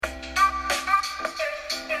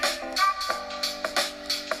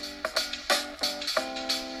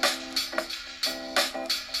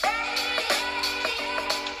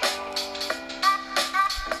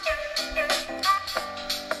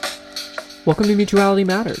Welcome to Mutuality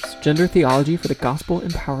Matters, gender theology for the gospel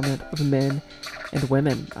empowerment of men and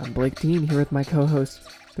women. I'm Blake Dean here with my co-host,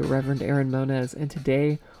 the Reverend Aaron Moniz, and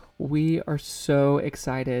today we are so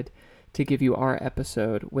excited to give you our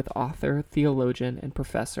episode with author, theologian, and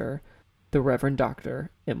professor, the Reverend Dr.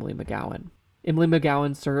 Emily McGowan. Emily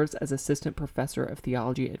McGowan serves as assistant professor of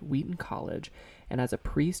theology at Wheaton College and as a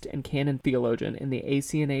priest and canon theologian in the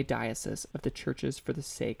ACNA Diocese of the Churches for the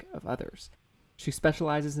Sake of Others. She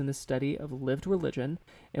specializes in the study of lived religion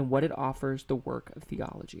and what it offers the work of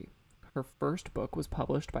theology. Her first book was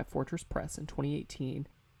published by Fortress Press in 2018,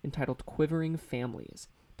 entitled Quivering Families,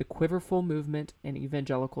 The Quiverful Movement and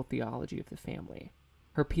Evangelical Theology of the Family.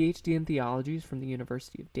 Her PhD in theology is from the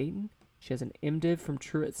University of Dayton. She has an MDiv from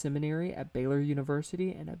Truett Seminary at Baylor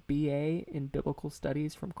University and a BA in Biblical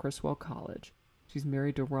Studies from Criswell College. She's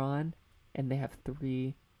married to Ron, and they have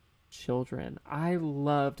 3 children. I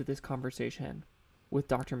loved this conversation with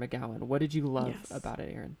Dr. McGowan. What did you love about it,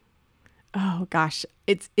 Aaron? Oh gosh,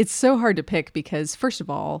 it's so hard to pick because first of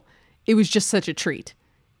all, it was just such a treat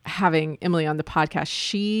having Emily on the podcast.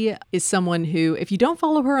 She is someone who, if you don't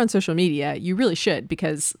follow her on social media, you really should,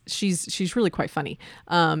 because she's really quite funny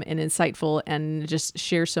and insightful and just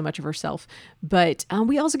shares so much of herself. But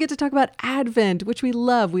we also get to talk about Advent, which we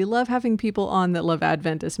love. We love having people on that love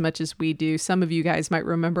Advent as much as we do. Some of you guys might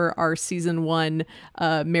remember our season 1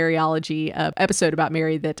 Mariology episode about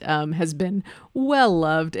Mary that has been well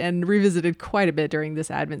loved and revisited quite a bit during this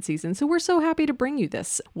Advent season. So we're so happy to bring you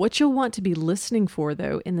this. What you'll want to be listening for,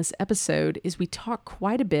 though, in this episode is we talk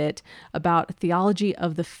quite a bit about theology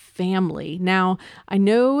of the family. Now, I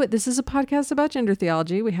know this is a podcast about gender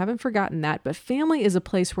theology. We haven't forgotten that, but family is a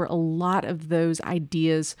place where a lot of those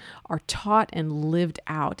ideas are taught and lived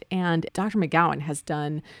out. And Dr. McGowan has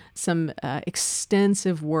done some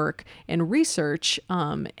extensive work and research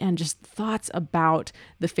and just thoughts about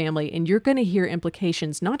the family. And you're going to hear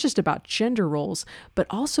implications not just about gender roles, but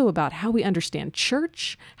also about how we understand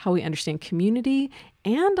church, how we understand community,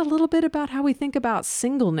 and a little bit about how we think about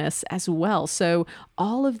singleness as well. So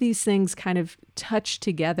all of these things kind of touch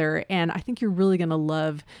together, and I think you're really going to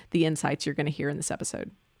love the insights you're going to hear in this episode.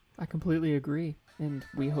 I completely agree, and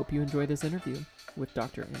we hope you enjoy this interview with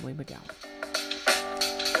Dr. Emily McGowan.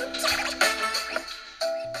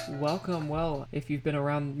 Welcome. Well, if you've been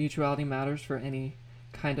around Mutuality Matters for any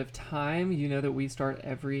kind of time, you know that we start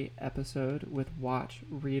every episode with watch,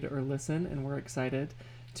 read, or listen, and we're excited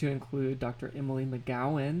to include Dr. Emily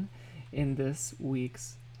McGowan in this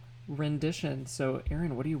week's rendition. So,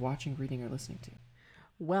 Aaron, what are you watching, reading, or listening to?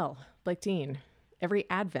 Well, Blake Dean, every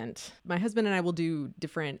Advent, my husband and I will do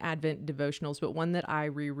different Advent devotionals, but one that I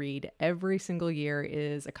reread every single year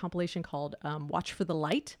is a compilation called Watch for the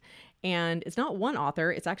Light. And it's not one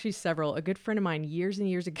author, it's actually several. A good friend of mine years and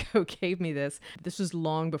years ago gave me this. This was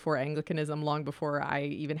long before Anglicanism, long before I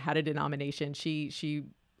even had a denomination. She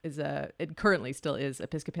is it currently still is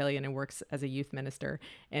Episcopalian and works as a youth minister,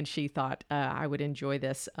 and she thought I would enjoy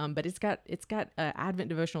this. But it's got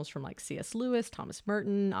Advent devotionals from like C.S. Lewis, Thomas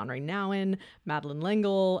Merton, Henri Nouwen, Madeleine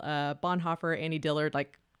L'Engle, Bonhoeffer, Annie Dillard,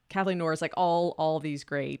 like Kathleen Norris, like all these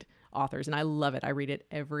great authors, and I love it. I read it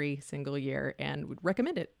every single year and would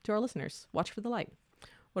recommend it to our listeners. Watch for the Light.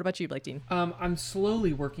 What about you, Blake Dean? I'm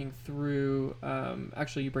slowly working through,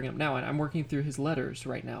 actually you bring up now, and I'm working through his letters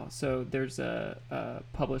right now. So there's a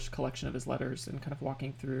published collection of his letters and kind of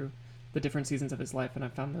walking through the different seasons of his life. And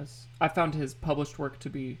I found his published work to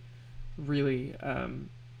be really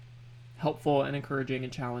helpful and encouraging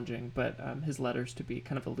and challenging, but his letters to be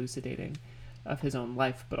kind of elucidating of his own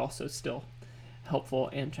life, but also still helpful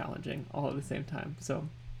and challenging all at the same time. So,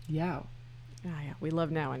 yeah. Yeah, we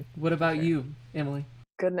love Nouwen. What about you, Emily?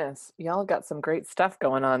 Goodness, y'all got some great stuff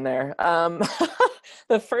going on there.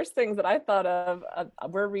 The first things that I thought of,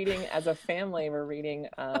 we're reading as a family, we're reading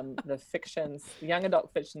the young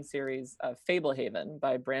adult fiction series Fablehaven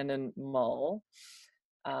by Brandon Mull,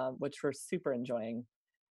 which we're super enjoying.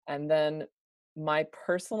 And then my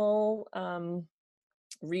personal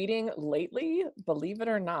reading lately, believe it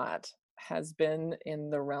or not, has been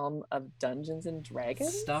in the realm of Dungeons and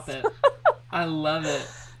Dragons. Stop it. I love it.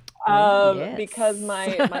 Yes. Because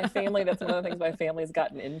my family, that's one of the things my family's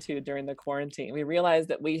gotten into during the quarantine. We realized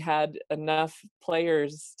that we had enough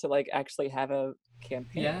players to like actually have a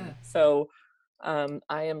campaign. Yeah. So I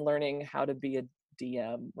am learning how to be a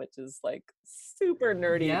DM, which is like super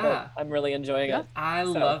nerdy, but I'm really enjoying it. I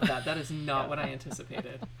love that. That is not what I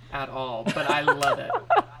anticipated at all, but I love it.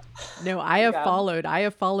 No, I have Yeah.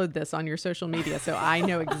 followed this on your social media, so I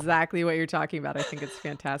know exactly what you're talking about. I think it's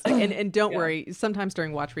fantastic. And don't Yeah. worry, sometimes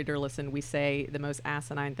during Watch, Read, or Listen, we say the most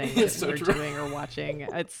asinine things It's that so we're true. doing or watching.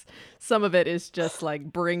 It's some of it is just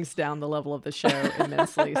like brings down the level of the show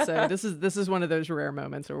immensely. So this is one of those rare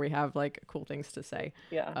moments where we have like cool things to say.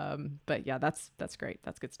 Yeah. But yeah, that's great.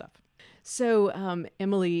 That's good stuff. So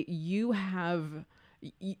Emily, you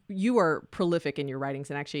are prolific in your writings,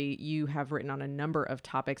 and actually you have written on a number of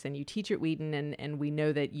topics, and you teach at Wheaton, and we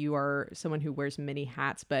know that you are someone who wears many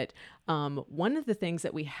hats. But one of the things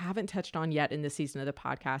that we haven't touched on yet in this season of the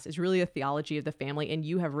podcast is really a theology of the family, and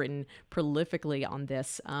you have written prolifically on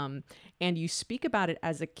this, and you speak about it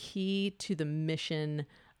as a key to the mission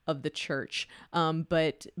of the church,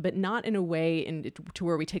 but not in a way to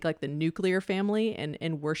where we take like the nuclear family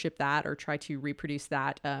and worship that or try to reproduce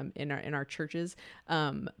that in our churches.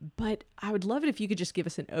 But I would love it if you could just give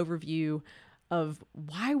us an overview of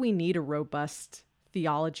why we need a robust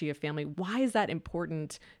theology of family. Why is that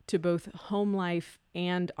important to both home life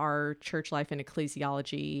and our church life and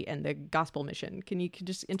ecclesiology and the gospel mission? Can you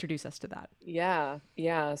just introduce us to that?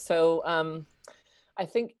 Yeah. So I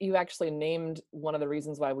think you actually named one of the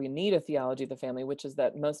reasons why we need a theology of the family, which is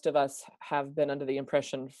that most of us have been under the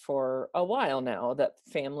impression for a while now that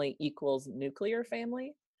family equals nuclear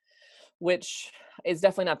family, which is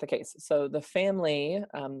definitely not the case. So the family,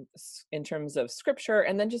 in terms of scripture,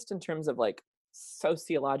 and then just in terms of like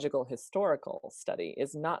sociological historical study,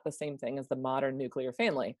 is not the same thing as the modern nuclear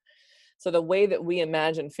family. So the way that we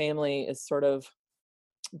imagine family is sort of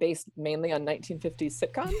based mainly on 1950s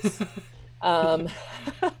sitcoms. Um,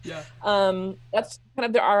 Yeah. that's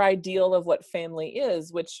kind of our ideal of what family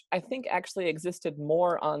is, which I think actually existed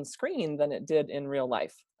more on screen than it did in real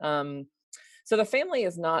life. So the family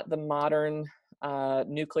is not the modern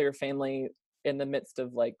nuclear family in the midst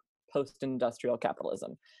of like post-industrial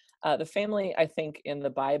capitalism. The family, I think, in the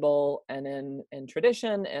Bible and in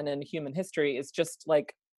tradition and in human history is just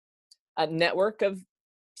like a network of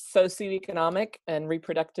socioeconomic and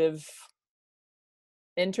reproductive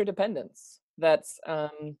interdependence that's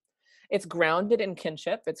it's grounded in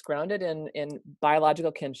kinship, it's grounded in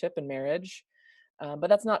biological kinship and marriage, but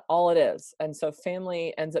that's not all it is. And so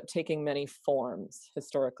family ends up taking many forms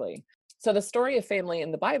historically. So the story of family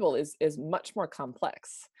in the Bible is much more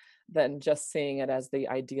complex than just seeing it as the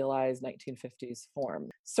idealized 1950s form.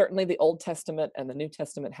 Certainly the Old Testament and the New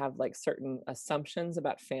Testament have like certain assumptions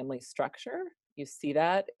about family structure. You see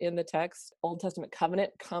that in the text. Old Testament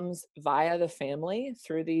covenant comes via the family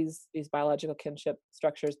through these biological kinship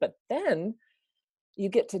structures, but then you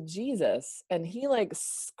get to Jesus and he like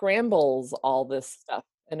scrambles all this stuff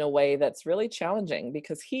in a way that's really challenging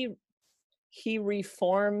because he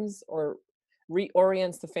reforms or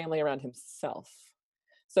reorients the family around himself.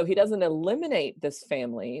 So he doesn't eliminate this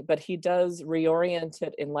family, but he does reorient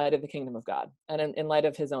it in light of the kingdom of God and in light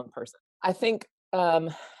of his own person. I think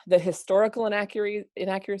the historical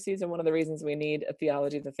inaccuracies are one of the reasons we need a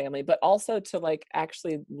theology of the family, but also to like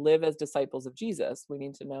actually live as disciples of Jesus. We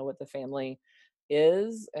need to know what the family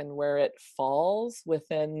is and where it falls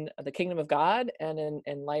within the kingdom of God and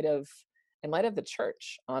in light of the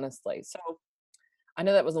church, honestly. So I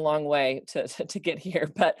know that was a long way to get here,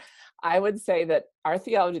 but I would say that our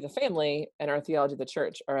theology of the family and our theology of the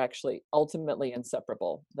church are actually ultimately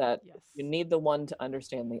inseparable, that Yes. you need the one to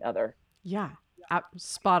understand the other. Yeah.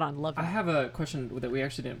 Spot on. Love I that. have a question that we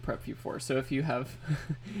actually didn't prep you for. So if you have,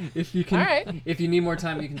 if you can, All right. if you need more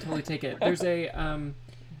time, you can totally take it. There's a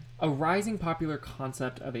rising popular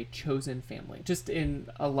concept of a chosen family, just in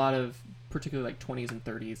a lot of particularly like 20s and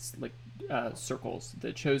 30s like circles,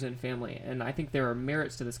 the chosen family. And I think there are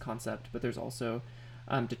merits to this concept, but there's also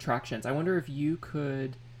detractions. I wonder if you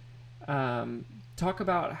could talk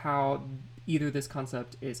about how either this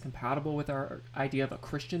concept is compatible with our idea of a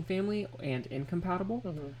Christian family and incompatible.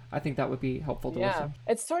 Mm-hmm. I think that would be helpful to listen.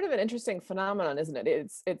 It's sort of an interesting phenomenon, isn't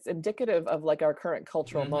it? It's indicative of like our current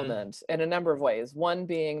cultural moment in a number of ways. One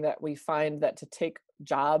being that we find that to take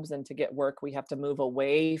jobs and to get work, we have to move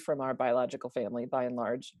away from our biological family by and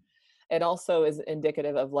large. It also is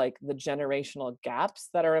indicative of like the generational gaps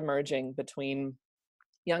that are emerging between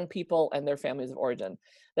young people and their families of origin,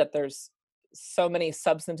 that there's so many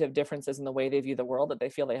substantive differences in the way they view the world that they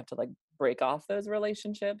feel they have to like break off those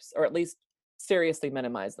relationships or at least seriously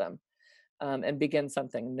minimize them, and begin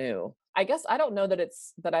something new. I guess I don't know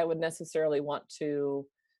that I would necessarily want to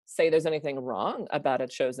say there's anything wrong about a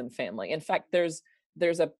chosen family. In fact, there's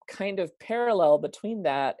a kind of parallel between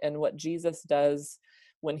that and what Jesus does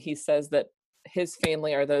when he says that his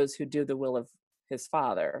family are those who do the will of his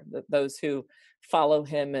father, those who follow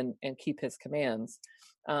him and keep his commands.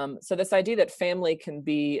 So this idea that family can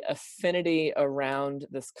be affinity around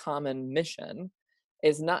this common mission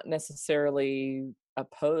is not necessarily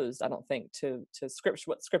opposed, I don't think, to scripture,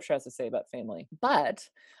 what scripture has to say about family. But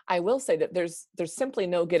I will say that there's simply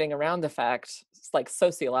no getting around the fact, like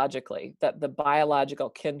sociologically, that the biological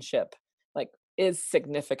kinship like is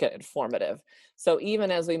significant and formative. So even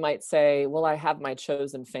as we might say, well, I have my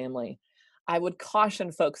chosen family, I would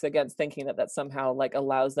caution folks against thinking that that somehow like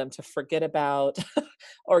allows them to forget about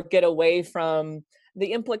or get away from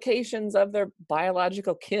the implications of their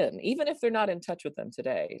biological kin, even if they're not in touch with them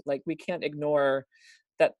today. Like we can't ignore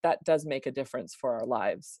that that does make a difference for our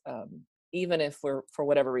lives, even if we're, for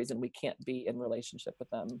whatever reason, we can't be in relationship with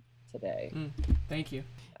them today. Thank you.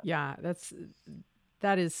 Yeah,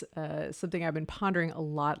 that is something I've been pondering a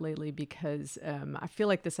lot lately because I feel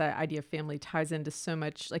like this idea of family ties into so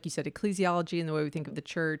much, like you said, ecclesiology and the way we think of the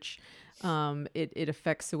church. It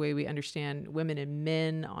affects the way we understand women and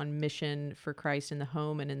men on mission for Christ in the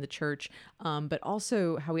home and in the church, but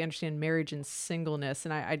also how we understand marriage and singleness.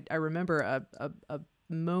 And I remember a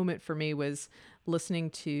moment for me was listening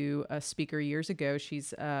to a speaker years ago. She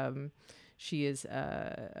is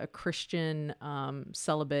a Christian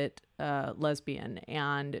celibate lesbian,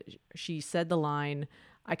 and she said the line,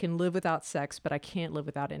 "I can live without sex, but I can't live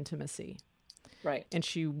without intimacy." Right. And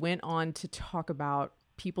she went on to talk about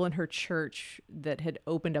people in her church that had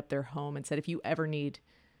opened up their home and said, if you ever need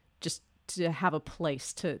just to have a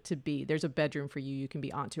place to be, there's a bedroom for you. You can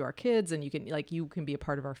be aunt to our kids, and you can be a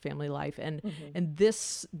part of our family life. And and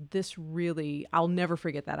this really, I'll never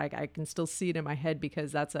forget that. I can still see it in my head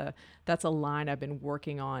because that's a line I've been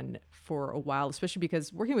working on for a while, especially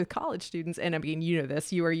because working with college students, and I mean, you know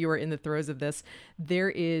this, you are in the throes of this.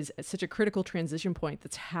 There is such a critical transition point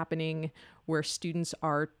that's happening where students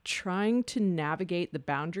are trying to navigate the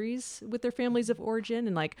boundaries with their families of origin,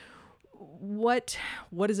 and like, what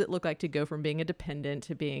does it look like to go from being a dependent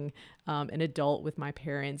to being an adult with my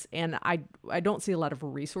parents? And I don't see a lot of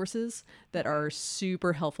resources that are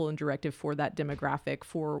super helpful and directive for that demographic,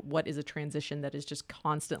 for what is a transition that is just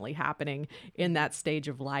constantly happening in that stage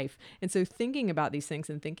of life. And so thinking about these things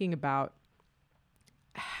and thinking about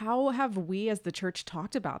how have we as the church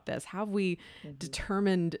talked about this? How have we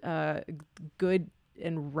determined good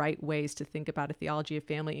and right ways to think about a theology of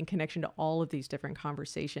family in connection to all of these different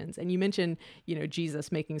conversations? And you mentioned,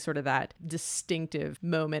 Jesus making sort of that distinctive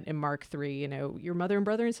moment in Mark 3, your mother and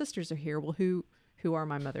brother and sisters are here. Well, who are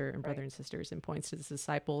my mother and brother and sisters, and points to the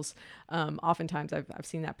disciples. Oftentimes I've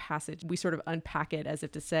seen that passage. We sort of unpack it as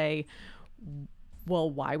if to say, well,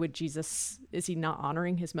 why would Jesus, is he not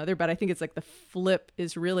honoring his mother? But I think it's like the flip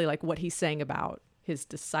is really like what he's saying about his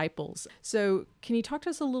disciples. So can you talk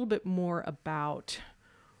to us a little bit more about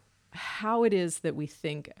how it is that we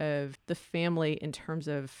think of the family in terms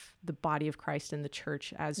of the body of Christ and the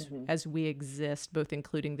church as we exist, both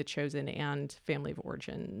including the chosen and family of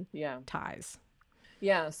origin ties?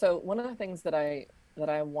 Yeah. So one of the things that I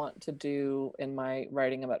want to do in my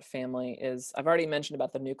writing about family is, I've already mentioned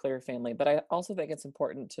about the nuclear family, but I also think it's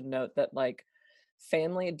important to note that like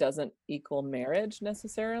family doesn't equal marriage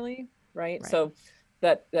necessarily, right? So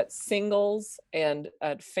that singles and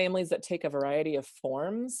families that take a variety of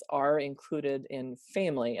forms are included in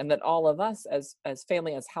family, and that all of us as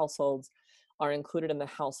family, as households, are included in the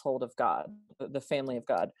household of God, the family of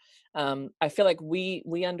God. I feel like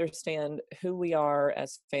we understand who we are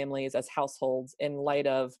as families, as households, in light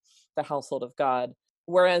of the household of God.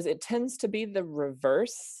 Whereas it tends to be the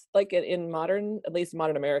reverse, like in modern, at least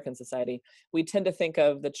modern American society, we tend to think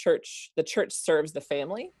of the church serves the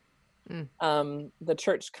family. The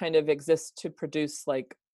church kind of exists to produce,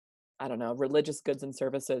 like, I don't know, religious goods and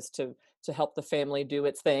services to help the family do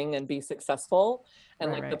its thing and be successful.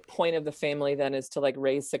 And the point of the family then is to like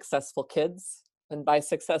raise successful kids. And by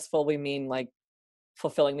successful, we mean like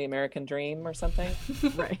fulfilling the American dream or something.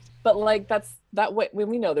 Right. But like that way,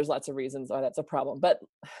 we know there's lots of reasons why that's a problem. But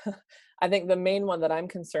I think the main one that I'm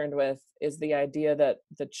concerned with is the idea that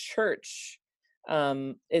the church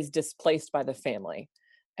is displaced by the family.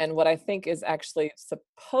 And what I think is actually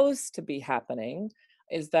supposed to be happening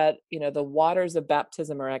is that, the waters of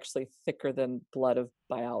baptism are actually thicker than blood of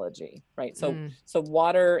biology, right? So the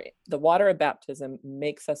water of baptism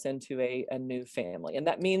makes us into a new family. And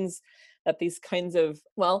that means that these kinds of,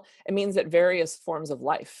 it means that various forms of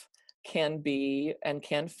life can be and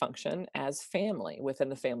can function as family within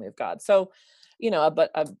the family of God. So,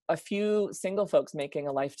 but a few single folks making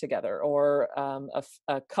a life together, or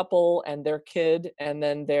a couple and their kid, and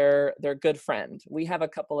then their good friend. We have a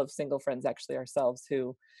couple of single friends actually ourselves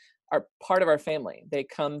who are part of our family. They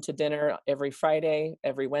come to dinner every Friday,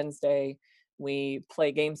 every Wednesday. We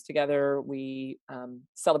play games together. We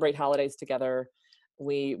celebrate holidays together.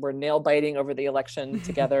 We were nail biting over the election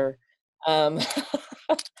together. Um,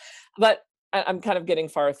 but I'm kind of getting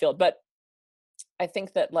far afield. But I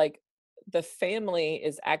think that like the family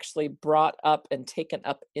is actually brought up and taken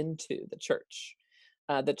up into the church.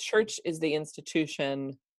 The church is the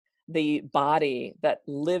institution, the body that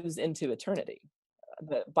lives into eternity.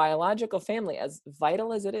 The biological family, as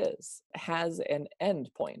vital as it is, has an end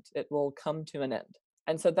point. It will come to an end.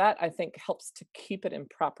 And so that I think helps to keep it in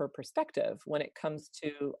proper perspective when it comes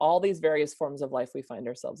to all these various forms of life we find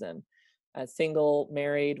ourselves in, single,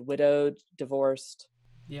 married, widowed, divorced.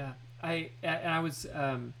 Yeah, I was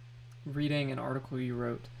reading an article you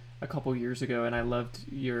wrote a couple years ago, and I loved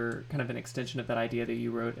your kind of an extension of that idea that you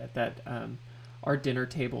wrote that our dinner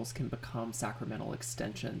tables can become sacramental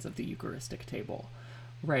extensions of the Eucharistic table,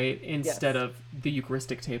 right? Instead Yes. of the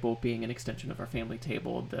Eucharistic table being an extension of our family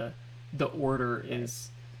table, the order is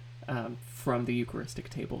from the Eucharistic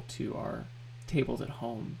table to our tables at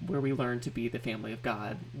home, where we learn to be the family of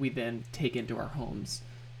God. We then take into our homes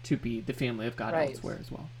to be the family of God Right. elsewhere as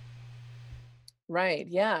well. Right.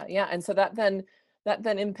 Yeah. Yeah. And so that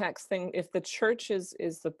then impacts thing if the church is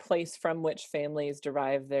the place from which families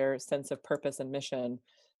derive their sense of purpose and mission,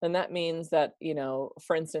 then that means that,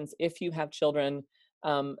 for instance, if you have children,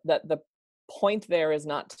 that the point there is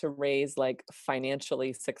not to raise like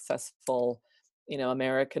financially successful,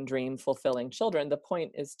 American dream fulfilling children. The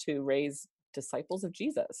point is to raise disciples of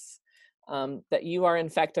Jesus. That you are in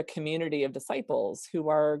fact a community of disciples who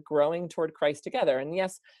are growing toward Christ together. And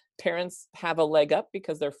yes, parents have a leg up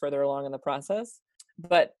because they're further along in the process,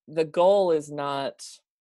 but the goal is not,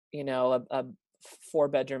 a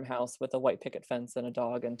 4-bedroom house with a white picket fence and a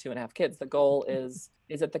dog and 2.5 kids. The goal is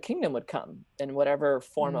that the kingdom would come in whatever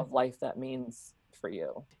form Mm. of life that means for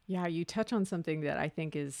you. Yeah, you touch on something that I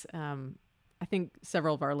think is, I think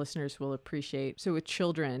several of our listeners will appreciate. So, with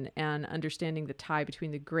children and understanding the tie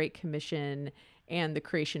between the Great Commission and the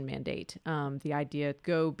creation mandate, the idea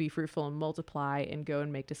go be fruitful and multiply and go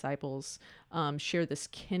and make disciples, share this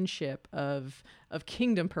kinship of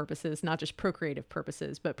kingdom purposes, not just procreative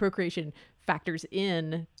purposes, but procreation factors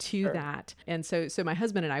in to Sure. that. And so my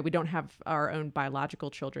husband and I, we don't have our own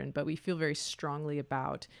biological children, but we feel very strongly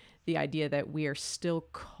about the idea that we are still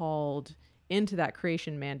called into that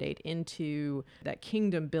creation mandate, into that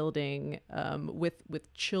kingdom building,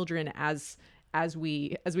 with children as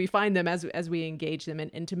we find them, as we engage them,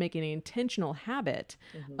 and to make an intentional habit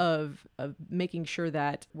Hmm. of making sure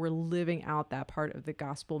that we're living out that part of the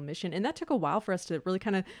gospel mission. And that took a while for us to really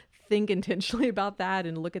kind of think intentionally about that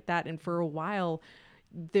and look at that. And for a while,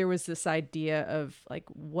 there was this idea of like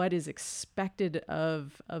what is expected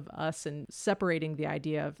of us, and separating the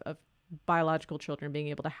idea of biological children, being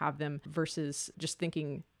able to have them, versus just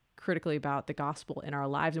thinking critically about the gospel in our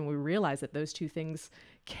lives. And we realized that those two things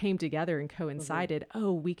came together and Hmm. coincided.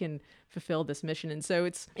 Oh, we can fulfill this mission. And so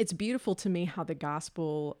it's beautiful to me how the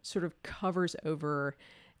gospel sort of covers over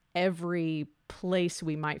every place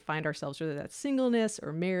we might find ourselves, whether that's singleness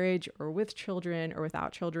or marriage or with children or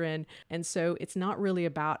without children. And so it's not really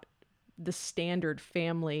about the standard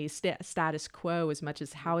family status quo as much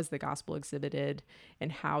as how is the gospel exhibited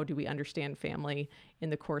and how do we understand family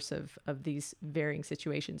in the course of these varying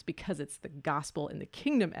situations, because it's the gospel and the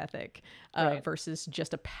kingdom ethic, Right. versus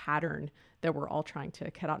just a pattern that we're all trying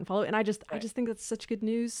to cut out and follow. And I Right. just think that's such good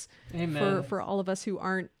news Amen. for all of us who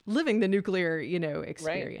aren't living the nuclear, Right.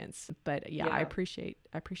 experience. But yeah, I Yeah.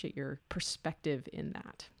 appreciate your perspective in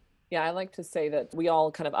that. Yeah, I like to say that we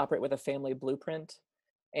all kind of operate with a family blueprint,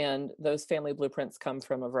 and those family blueprints come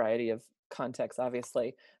from a variety of contexts,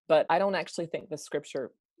 obviously. But I don't actually think the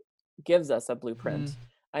scripture gives us a Mm. blueprint.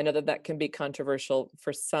 I know that that can be controversial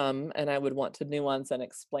for some, and I would want to nuance and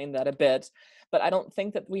explain that a bit. But I don't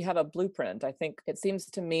think that we have a blueprint. I think it seems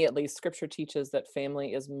to me, at least, scripture teaches that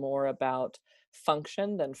family is more about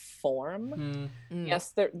function than form. Mm. Mm,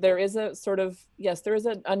 Yes, there is a sort of yes, there is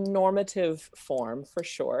a normative form for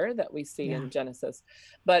sure that we see yeah, in Genesis,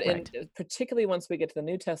 but in right. particularly once we get to the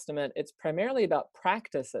New Testament, it's primarily about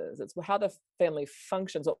practices. It's how the family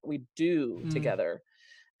functions, what we do Mm. together.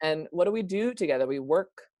 And what do we do together? We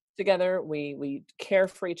work together, we care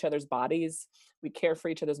for each other's bodies, we care for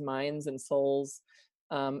each other's minds and souls,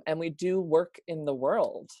 and we do work in the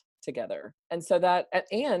world together. And so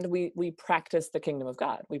and we practice the kingdom of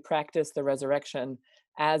God. We practice the resurrection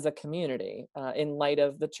as a community, in light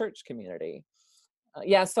of the church community.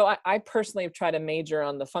 Yeah, so I personally try to major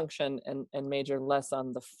on the function and major less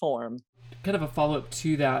on the form. Kind of a follow-up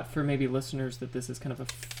to that for maybe listeners that this is kind of a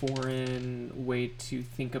foreign way to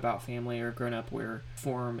think about family or grown up where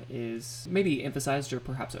form is maybe emphasized or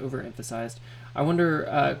perhaps overemphasized. I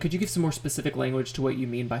wonder, could you give some more specific language to what you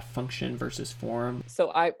mean by function versus form?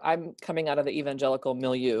 So I'm coming out of the evangelical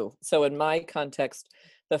milieu. So in my context,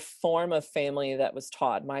 the form of family that was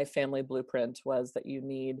taught, my family blueprint was that you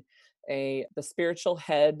need the spiritual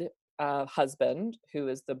head husband who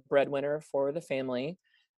is the breadwinner for the family,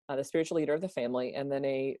 the spiritual leader of the family, and then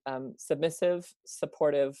a submissive,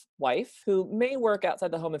 supportive wife who may work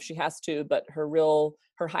outside the home if she has to, but her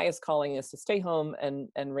highest calling is to stay home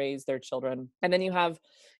and raise their children. And then you have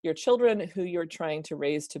your children who you're trying to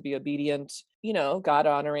raise to be obedient, God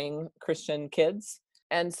honoring Christian kids.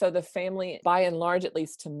 And so the family, by and large, at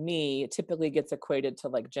least to me, typically gets equated to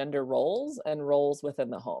like gender roles and roles within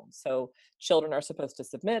the home. So children are supposed to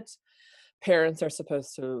submit, parents are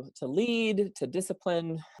supposed to lead, to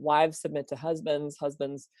discipline, wives submit to husbands,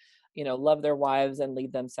 love their wives and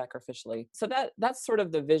lead them sacrificially. So that's sort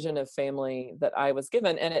of the vision of family that I was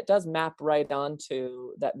given. And it does map right onto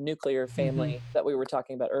that nuclear family that we were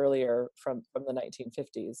talking about earlier from the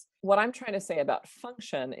 1950s. What I'm trying to say about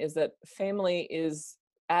function is that family is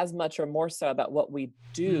as much or more so about what we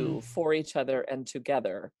do for each other and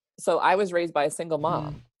together. So I was raised by a single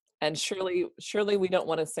mom. And surely we don't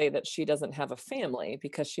want to say that she doesn't have a family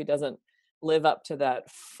because she doesn't live up to that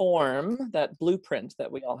form, that blueprint that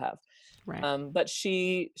we all have. Right. But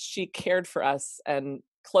she cared for us and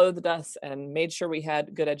clothed us and made sure we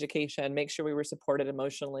had good education, make sure we were supported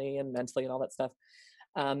emotionally and mentally and all that stuff.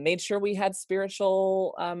 Made sure we had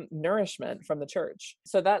spiritual nourishment from the church.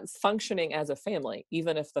 So that's functioning as a family,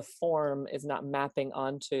 even if the form is not mapping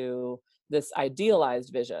onto this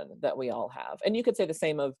idealized vision that we all have. And you could say the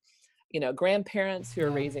same of, grandparents who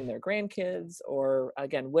are raising their grandkids, or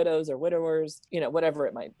again, widows or widowers, whatever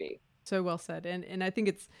it might be. So well said. And I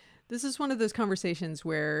think this is one of those conversations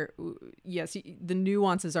where, yes, the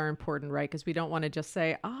nuances are important, right? Because we don't want to just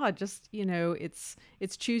say,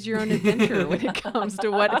 it's choose your own adventure when it comes to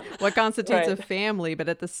what constitutes a family. But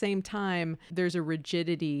at the same time, there's a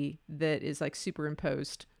rigidity that is like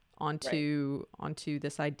superimposed onto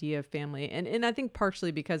this idea of family. And I think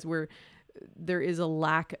partially because there is a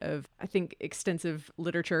lack of, I think, extensive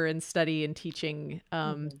literature and study and teaching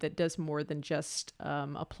that does more than just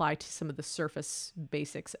apply to some of the surface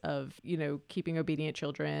basics of, keeping obedient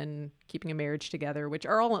children, keeping a marriage together, which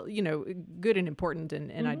are all, good and important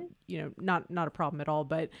and I, not a problem at all.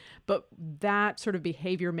 But that sort of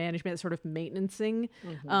behavior management, sort of maintenancing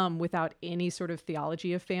without any sort of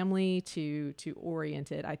theology of family to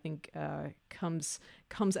orient it, I think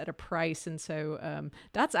comes at a price. And so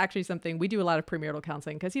that's actually something we do a lot of premarital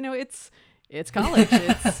counseling because, it's college,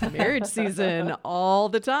 it's marriage season all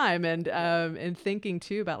the time. And thinking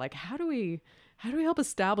too about like, how do we help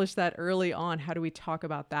establish that early on? How do we talk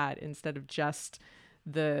about that instead of just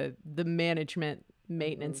the management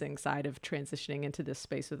maintenancing side of transitioning into this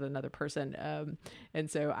space with another person?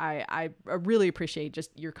 And so I really appreciate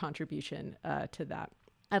just your contribution to that.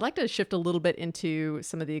 I'd like to shift a little bit into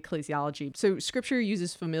some of the ecclesiology. So Scripture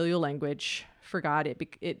uses familial language for God.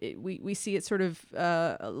 We see it sort of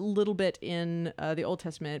a little bit in the Old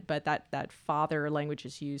Testament, but that father language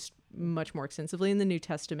is used much more extensively in the New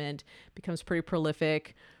Testament, becomes pretty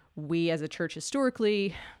prolific. We as a church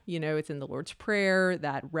historically, it's in the Lord's Prayer.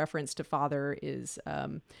 That reference to father is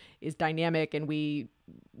dynamic, and we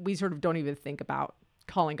sort of don't even think about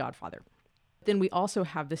calling God Father. Then we also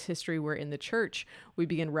have this history where in the church, we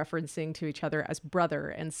begin referencing to each other as brother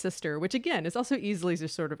and sister, which again is also easily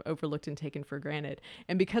just sort of overlooked and taken for granted.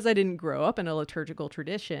 And because I didn't grow up in a liturgical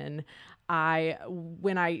tradition,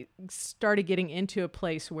 when I started getting into a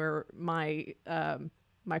place where my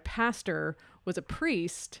pastor was a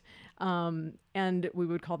priest, and we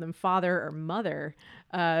would call them father or mother,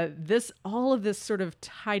 all of this sort of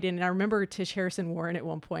tied in. And I remember Tish Harrison Warren at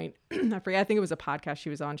one point, I think it was a podcast she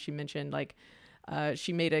was on, she mentioned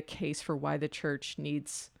she made a case for why the church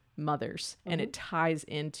needs mothers, and it ties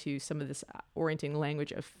into some of this orienting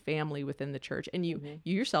language of family within the church. And you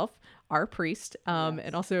yourself are a priest,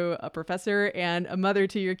 and also a professor and a mother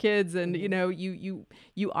to your kids, and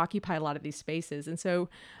you occupy a lot of these spaces. And so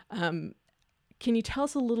can you tell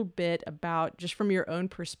us a little bit about, just from your own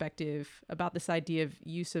perspective, about this idea of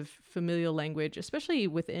use of familial language, especially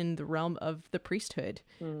within the realm of the priesthood?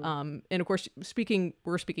 And of course,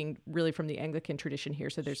 we're speaking really from the Anglican tradition here,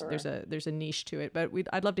 so there's a niche to it. But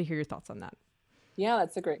I'd love to hear your thoughts on that. Yeah,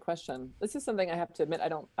 that's a great question. This is something I have to admit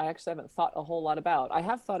I actually haven't thought a whole lot about. I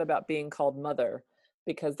have thought about being called mother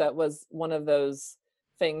because that was one of those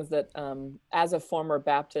things that, as a former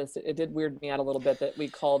Baptist, it did weird me out a little bit that we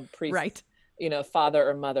called priests, Right. Father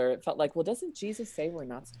or mother. It felt like, well, doesn't Jesus say we're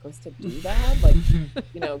not supposed to do that?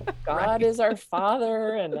 Like, God Right. is our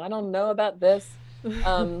Father, and I don't know about this.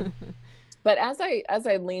 But as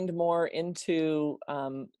I leaned more into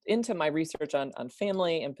my research on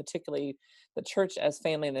family, and particularly the church as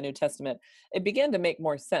family in the New Testament, it began to make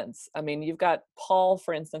more sense. I mean, you've got Paul,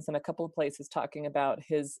 for instance, in a couple of places talking about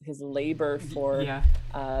his labor for Yeah.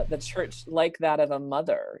 the church, like that of a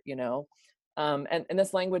mother. And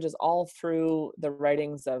this language is all through the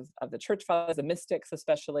writings of the church fathers, the mystics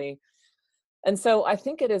especially. And so I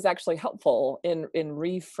think it is actually helpful in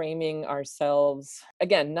reframing ourselves,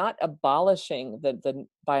 again, not abolishing the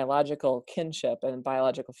biological kinship and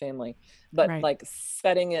biological family, but Right. like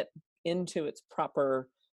setting it into its proper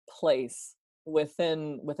place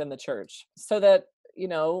within the church, so that,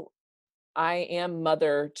 I am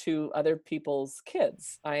mother to other people's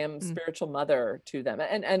kids. I am Mm. spiritual mother to them,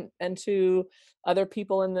 and to other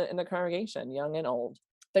people in the congregation, young and old.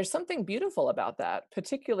 There's something beautiful about that,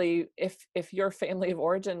 particularly if your family of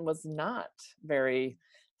origin was not very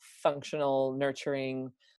functional,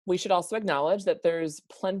 nurturing. We should also acknowledge that there's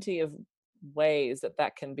plenty of ways that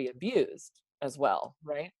that can be abused as well,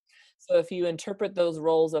 right? So if you interpret those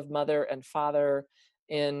roles of mother and father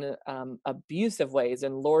in abusive ways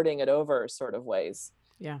and lording it over sort of ways,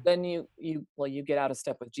 Yeah. then you get out of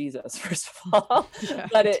step with Jesus, first of all. Yeah,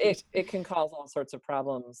 But indeed. it can cause all sorts of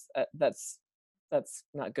problems. That's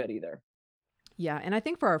not good either. Yeah, and I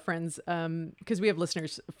think for our friends, because we have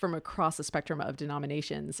listeners from across the spectrum of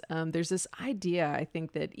denominations, there's this idea. I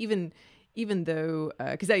think that even though,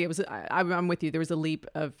 because I'm with you. There was a leap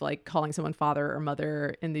of like calling someone father or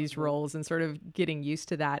mother in these Mhm. roles and sort of getting used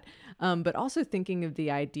to that, but also thinking of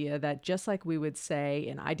the idea that just like we would say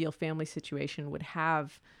an ideal family situation would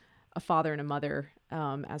have a father and a mother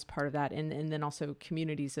as part of that, and then also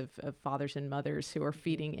communities of fathers and mothers who are Mhm.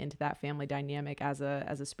 feeding into that family dynamic as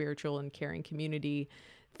a spiritual and caring community.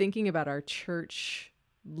 Thinking about our church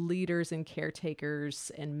leaders and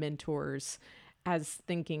caretakers and mentors as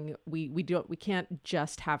thinking we can't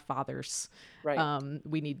just have fathers. Right.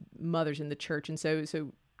 We need mothers in the church, and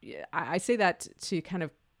so yeah, I say that to kind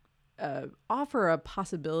of offer a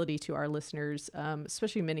possibility to our listeners,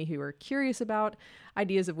 especially many who are curious about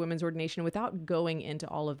ideas of women's ordination, without going into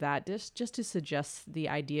all of that, just to suggest the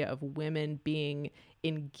idea of women being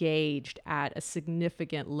engaged at a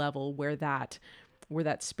significant level where that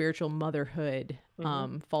spiritual motherhood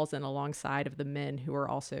Mhm. falls in alongside of the men who are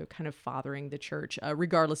also kind of fathering the church,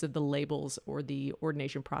 regardless of the labels or the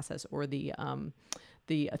ordination process or the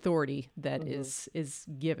authority that Mhm. is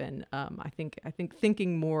given. I think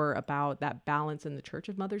thinking more about that balance in the church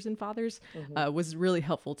of mothers and fathers Mhm. was really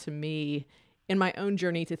helpful to me in my own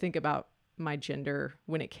journey to think about my gender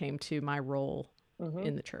when it came to my role Mhm.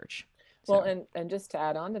 in the church. Well, So and just to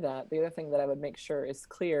add on to that, the other thing that I would make sure is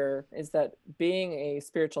clear is that being a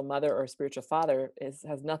spiritual mother or spiritual father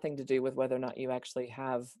has nothing to do with whether or not you actually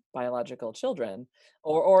have biological children,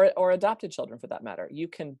 or adopted children for that matter. You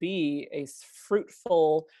can be a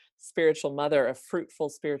fruitful spiritual mother, a fruitful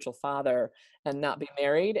spiritual father, and not be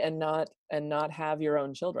married, and not have your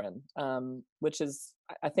own children. Which is,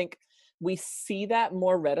 I think, we see that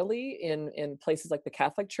more readily in places like the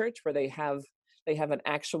Catholic Church, where they have an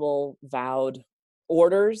actual vowed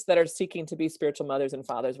orders that are seeking to be spiritual mothers and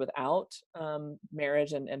fathers without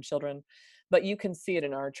marriage and children. But you can see it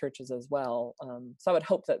in our churches as well. So I would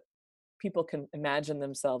hope that people can imagine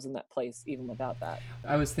themselves in that place even without that.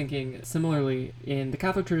 I was thinking similarly in the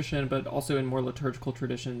Catholic tradition, but also in more liturgical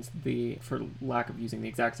traditions, for lack of using the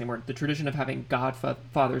exact same word, the tradition of having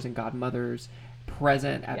godfathers and godmothers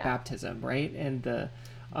present at Yeah. baptism, right? And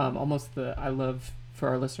I love, for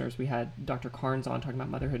our listeners, we had Dr. Carnes on talking about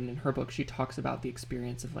motherhood, and in her book, she talks about the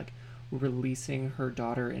experience of like releasing her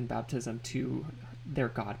daughter in baptism to their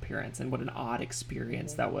godparents, and what an odd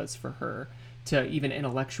experience Mhm. that was for her to even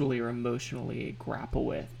intellectually or emotionally grapple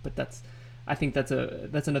with. But I think that's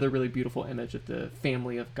another really beautiful image of the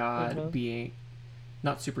family of God Mhm. being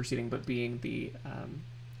not superseding, but being the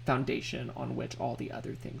foundation on which all the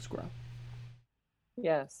other things grow.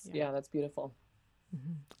 Yes. yeah. Yeah, that's beautiful.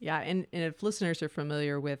 Yeah, and if listeners are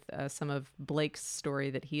familiar with some of Blake's story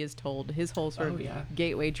that he has told, his whole sort Oh of yeah.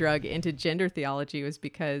 gateway drug into gender theology was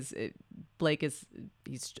because Blake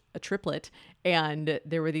he's a triplet, and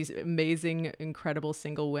there were these amazing, incredible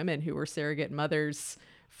single women who were surrogate mothers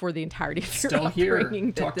for the entirety of their Still here.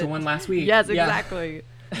 upbringing. Talked to one last week. Yes, Yeah. exactly.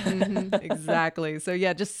 Exactly. So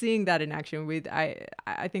yeah, just seeing that in action,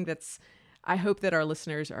 I think I hope that our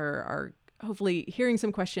listeners are hopefully hearing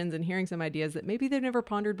some questions and hearing some ideas that maybe they've never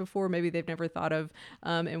pondered before, maybe they've never thought of.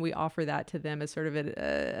 And we offer that to them as sort of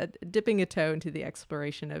a dipping a toe into the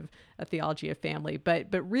exploration of a theology of family, but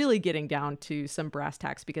really getting down to some brass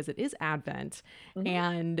tacks, because it is Advent.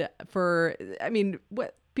 And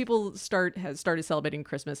what people have started celebrating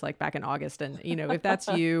Christmas like back in August, and if that's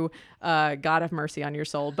you, God have mercy on your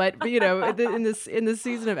soul. But in this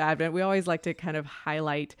season of Advent, we always like to kind of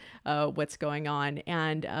highlight what's going on.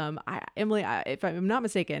 And Emily, if I'm not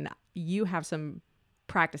mistaken, you have some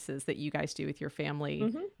practices that you guys do with your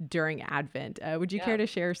family during Advent. Would you care to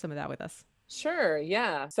share some of that with us? Sure.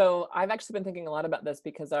 Yeah. So I've actually been thinking a lot about this,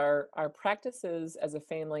 because our practices as a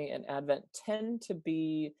family in Advent tend to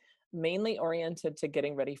be mainly oriented to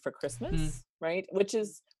getting ready for Christmas, right? Which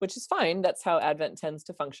is fine. That's how Advent tends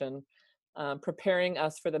to function, preparing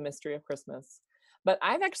us for the mystery of Christmas. But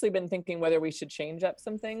I've actually been thinking whether we should change up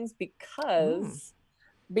some things, because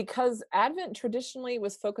Advent traditionally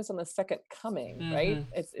was focused on the second coming, right?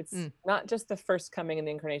 It's not just the first coming in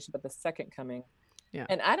the incarnation, but the second coming. Yeah.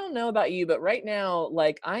 And I don't know about you, but right now,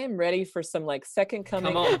 like, I am ready for some like second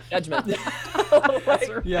coming judgment.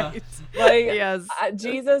 Yes.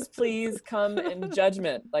 Jesus, please come in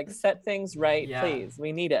judgment. Like, set things right, please.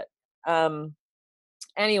 We need it.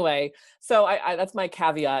 Anyway, so I that's my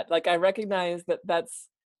caveat. Like, I recognize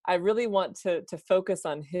I really want to focus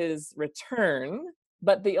on his return,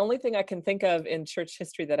 but the only thing I can think of in church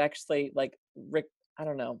history that actually I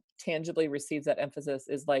don't know, tangibly receives that emphasis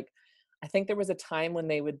is like, I think there was a time when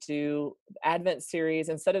they would do Advent series,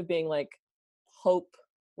 instead of being like hope,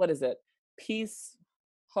 what is it? Peace,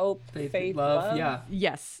 hope, faith, love. Yeah.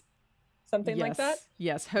 Yes. Something like that.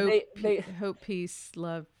 Yes. Hope, hope, peace,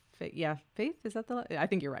 love, faith. Yeah. Faith. Is that I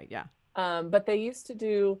think you're right. Yeah. But they used to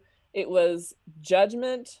do, it was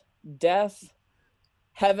judgment, death,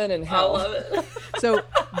 heaven, and hell. I love it. So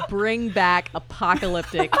bring back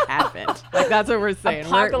apocalyptic Advent. Like, that's what we're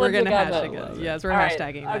saying. We're going to hashtag it. Yes, we're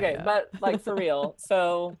hashtagging that. Okay, but like, for real.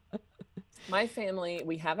 So my family,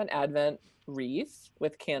 we have an Advent wreath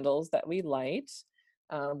with candles that we light,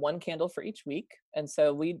 one candle for each week. And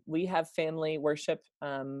so we have family worship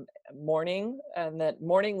morning, and then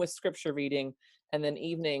morning with scripture reading, and then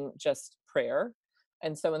evening just prayer.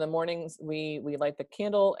 And so in the mornings we light the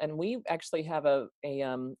candle, and we actually have a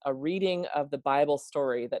reading of the Bible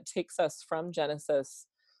story that takes us from Genesis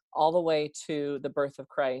all the way to the birth of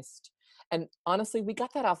Christ. And honestly, we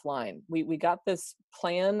got that offline. We got this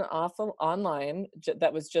plan online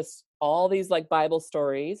that was just all these like Bible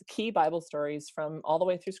stories, key Bible stories from all the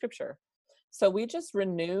way through Scripture. So we just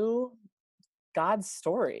renew God's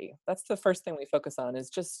story. That's the first thing we focus on, is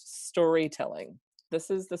just storytelling. This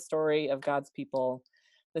is the story of God's people.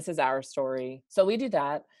 This is our story. So we do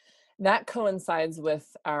that. That coincides with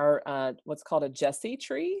our what's called a Jesse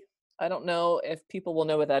tree. I don't know if people will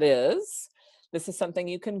know what that is. This is something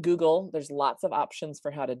you can Google. There's lots of options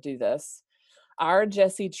for how to do this. Our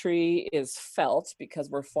Jesse tree is felt, because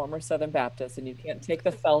we're former Southern Baptists, and you can't take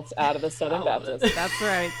the felt out of the Southern Baptists. That's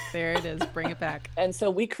right. There it is. Bring it back. And so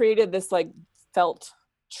we created this like felt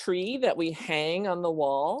tree that we hang on the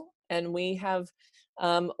wall, and we have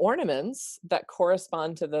ornaments that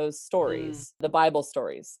correspond to those stories, the Bible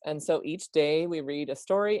stories. And so each day we read a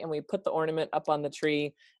story, and we put the ornament up on the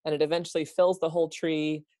tree, and it eventually fills the whole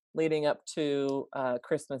tree leading up to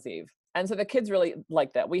Christmas Eve. And so the kids really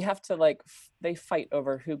like that. We have to they fight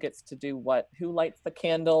over who gets to do what, who lights the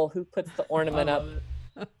candle, who puts the ornament up.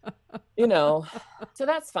 So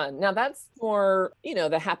that's fun. Now that's more,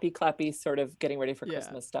 the happy clappy sort of getting ready for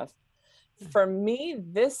Christmas stuff. For me,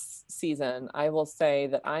 this season, I will say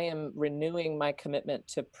that I am renewing my commitment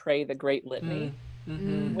to pray the Great Litany,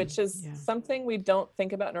 which is something we don't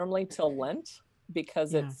think about normally till Lent,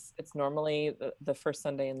 because it's normally the first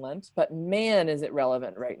Sunday in Lent. But man, is it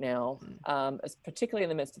relevant right now, particularly in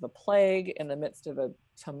the midst of a plague, in the midst of a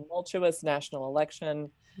tumultuous national election.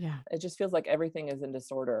 Yeah, it just feels like everything is in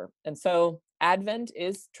disorder. And so Advent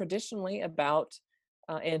is traditionally about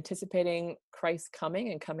anticipating Christ's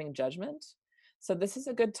coming and coming judgment. So this is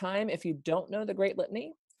a good time. If you don't know the Great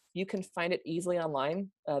Litany, you can find it easily online.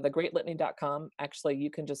 Thegreatlitany.com. Actually,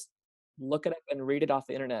 you can just look it up and read it off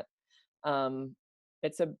the internet.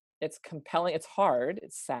 It's compelling. It's hard.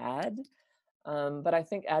 It's sad. But I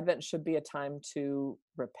think Advent should be a time to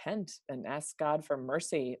repent and ask God for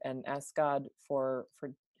mercy, and ask God for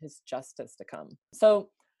his justice to come. So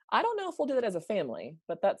I don't know if we'll do that as a family,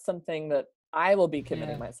 but that's something that I will be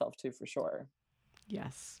committing myself to for sure.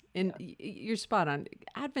 Yes. And you're spot on.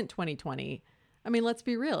 Advent 2020. I mean, let's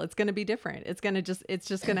be real. It's going to be different. It's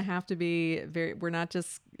just going to have to be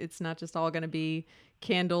it's not just all going to be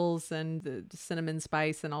candles and the cinnamon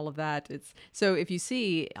spice and all of that. It's so if you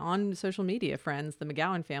see on social media, friends, the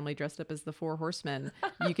McGowan family dressed up as the Four Horsemen,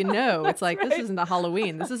 you can know it's like, this isn't a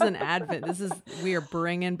Halloween. This is an Advent. We are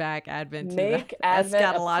bringing back Advent Make to the Advent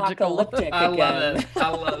eschatological. apocalyptic I love again. it. I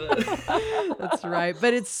love it. That's right.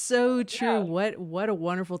 But it's so true. Yeah. What a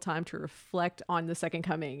wonderful time to reflect on the second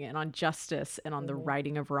coming and on justice and on the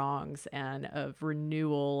righting of wrongs and of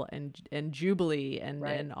renewal and jubilee and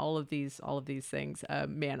Right. and all of these things.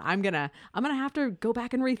 Man, I'm gonna have to go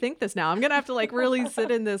back and rethink this now. I'm gonna have to like really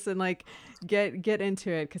sit in this and like get into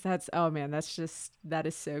it, because that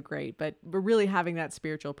is so great. But we're really having that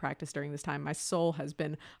spiritual practice during this time. My soul has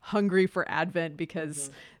been hungry for Advent, because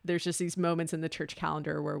there's just these moments in the church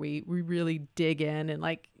calendar where we really dig in and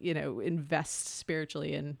like, invest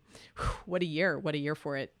spiritually. And what a year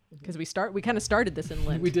for it, because we kind of started this in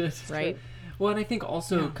Lent. We did. Right. Well, and I think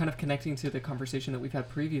also kind of connecting to the conversation that we've had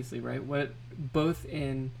previously, right? What both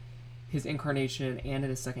in his incarnation and in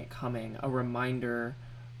his second coming, a reminder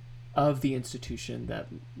of the institution that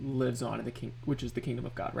lives on in the king, which is the kingdom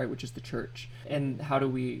of God, right? Which is the church. And how do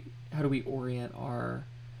we orient our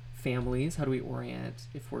families? How do we orient,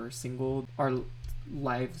 if we're single, our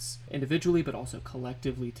lives individually, but also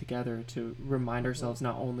collectively together, to remind ourselves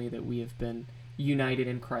not only that we have been united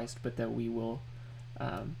in Christ, but that we will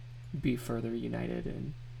be further united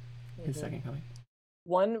in his second coming.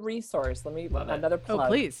 One resource, let me Love it. another plug,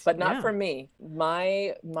 please. but not Yeah. for me.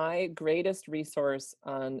 My greatest resource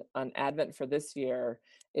on Advent for this year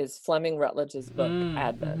is Fleming Rutledge's book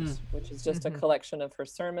Advent, which is just a collection of her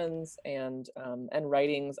sermons and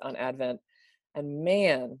writings on Advent. And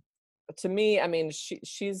man, to me, I mean,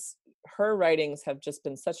 her writings have just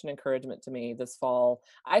been such an encouragement to me this fall.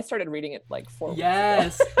 I started reading it like 4 weeks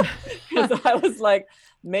ago. Because I was like,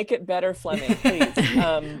 make it better, Fleming, please.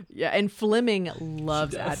 Yeah, and Fleming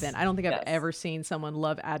loves does. Advent. I don't think I've Yes. ever seen someone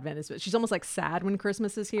love Advent. She's almost like sad when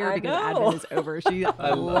Christmas is here I because know. Advent is over. She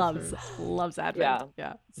love loves Advent. Yeah.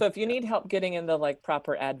 Yeah. So if you need help getting in the like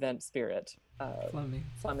proper Advent spirit, Fleming.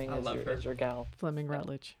 I love her. is your gal. Fleming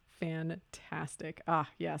Rutledge. Fantastic. Ah,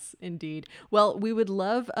 yes, indeed. Well, we would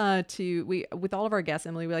love with all of our guests,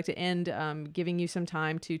 Emily, we like to end giving you some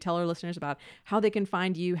time to tell our listeners about how they can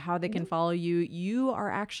find you, how they can follow you. You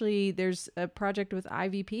are actually, there's a project with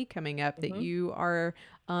IVP coming up that you are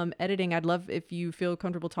editing. I'd love if you feel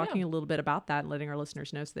comfortable talking a little bit about that and letting our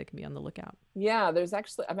listeners know so they can be on the lookout. Yeah,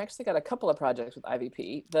 I've actually got a couple of projects with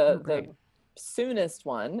IVP. The soonest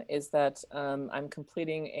one is that I'm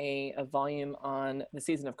completing a volume on the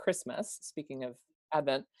season of Christmas, speaking of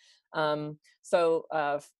Advent. So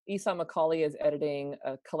Esau McCauley is editing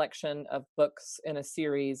a collection of books in a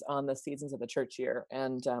series on the seasons of the church year.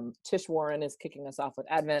 And Tish Warren is kicking us off with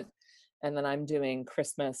Advent. And then I'm doing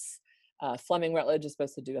Christmas. Fleming Rutledge is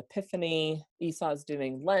supposed to do Epiphany. Esau's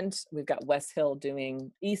doing Lent. We've got Wes Hill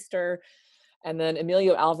doing Easter. And then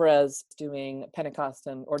Emilio Alvarez doing Pentecost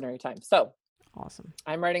and Ordinary Time. So awesome.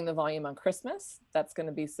 I'm writing the volume on Christmas. That's going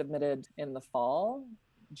to be submitted in the fall,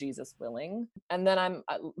 Jesus willing. And then I'm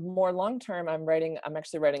more long-term, I'm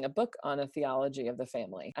actually writing a book on a theology of the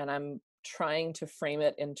family. And I'm trying to frame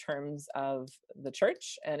it in terms of the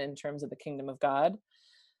church and in terms of the kingdom of God.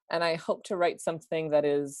 And I hope to write something that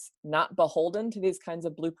is not beholden to these kinds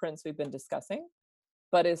of blueprints we've been discussing,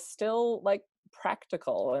 but is still like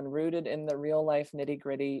practical and rooted in the real life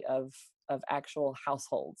nitty-gritty of actual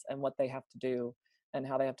households and what they have to do and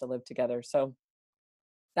how they have to live together. So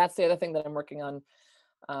that's the other thing that I'm working on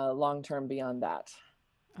long-term beyond that.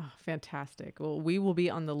 Oh, fantastic. Well, we will be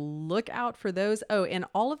on the lookout for those. Oh, and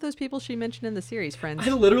all of those people she mentioned in the series, friends.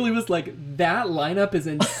 I literally was like, that lineup is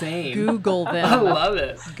insane. Google them. I love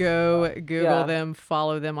it. Go Google them,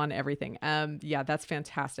 follow them on everything. Yeah, that's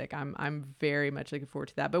fantastic. I'm very much looking forward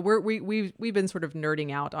to that. But we've been sort of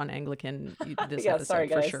nerding out on Anglican this episode sorry,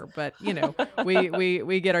 for guys. sure. But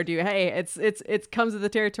we get our due. Hey, it comes with the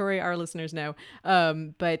territory. Our listeners know.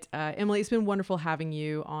 But Emily, it's been wonderful having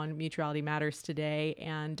you on Mutuality Matters today,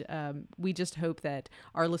 and we just hope that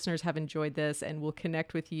our listeners have enjoyed this and will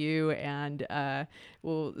connect with you and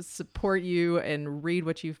will support you and read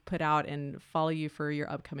what you've put out and follow you for your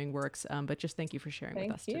upcoming works. But just thank you for sharing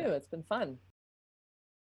with us Thank you. today. It's been fun.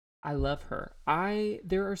 I love her.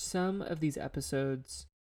 There are some of these episodes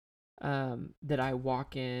that I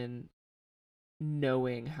walk in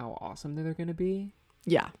knowing how awesome they're going to be.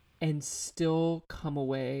 Yeah. And still come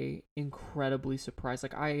away incredibly surprised.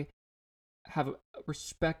 Like, I have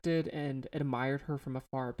respected and admired her from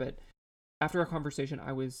afar, but after our conversation,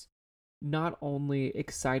 I was not only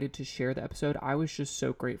excited to share the episode, I was just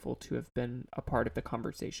so grateful to have been a part of the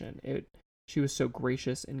conversation. She was so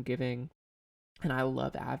gracious and giving, and I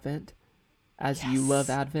love Advent. as you love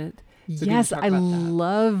Advent. So yes, I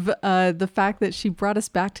love the fact that she brought us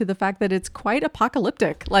back to the fact that it's quite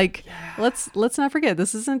apocalyptic. Like, let's not forget,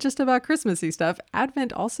 this isn't just about Christmassy stuff.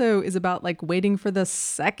 Advent also is about like waiting for the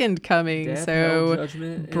second coming. Death, so hell,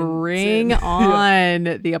 judgment, bring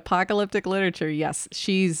on the apocalyptic literature. Yes,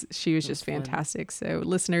 she was just fantastic. So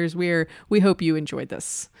listeners, we hope you enjoyed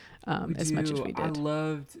this as much as we did. I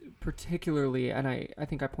loved particularly, and I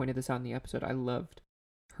think I pointed this out in the episode, I loved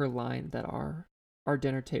her line that our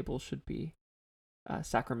dinner table should be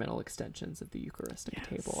sacramental extensions of the Eucharistic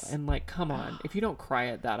table. And like, come on, if you don't cry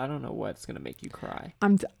at that, I don't know what's going to make you cry.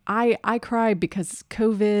 I cry because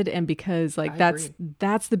COVID, and because like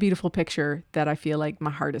that's the beautiful picture that I feel like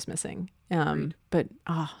my heart is missing. But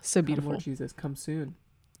so beautiful. Lord Jesus, come soon.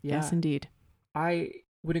 Yeah. Yes, indeed. I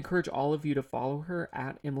would encourage all of you to follow her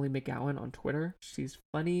at Emily McGowan on Twitter. She's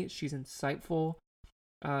funny, she's insightful,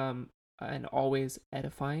 and always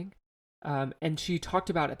edifying. And she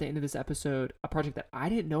talked about at the end of this episode a project that I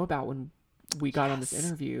didn't know about when we got on this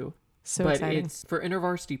interview. So exciting. It's for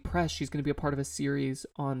InterVarsity Press. She's going to be a part of a series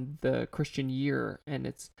on the Christian year, and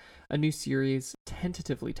it's a new series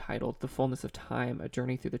tentatively titled The Fullness of Time, A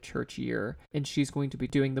Journey Through the Church Year. And she's going to be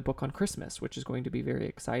doing the book on Christmas, which is going to be very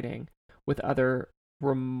exciting, with other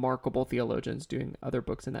remarkable theologians doing other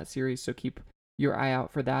books in that series. So keep your eye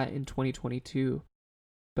out for that in 2022.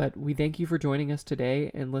 But we thank you for joining us today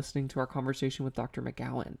and listening to our conversation with Dr.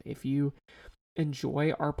 McGowan. If you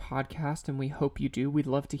enjoy our podcast, and we hope you do, we'd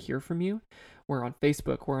love to hear from you. We're on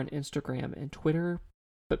Facebook, we're on Instagram and Twitter,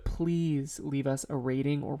 but please leave us a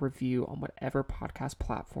rating or review on whatever podcast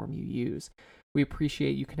platform you use. We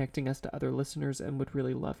appreciate you connecting us to other listeners and would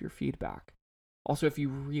really love your feedback. Also, if you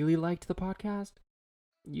really liked the podcast,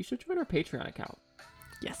 you should join our Patreon account.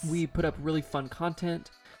 Yes. We put up really fun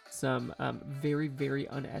content, some very, very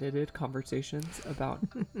unedited conversations about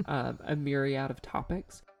a myriad of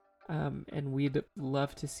topics. And we'd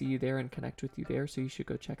love to see you there and connect with you there, so you should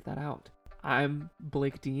go check that out. I'm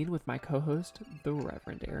Blake Dean with my co-host, the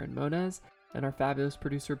Reverend Aaron Moniz, and our fabulous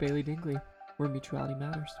producer, Bailey Dingley. We're Mutuality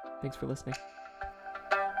Matters. Thanks for listening.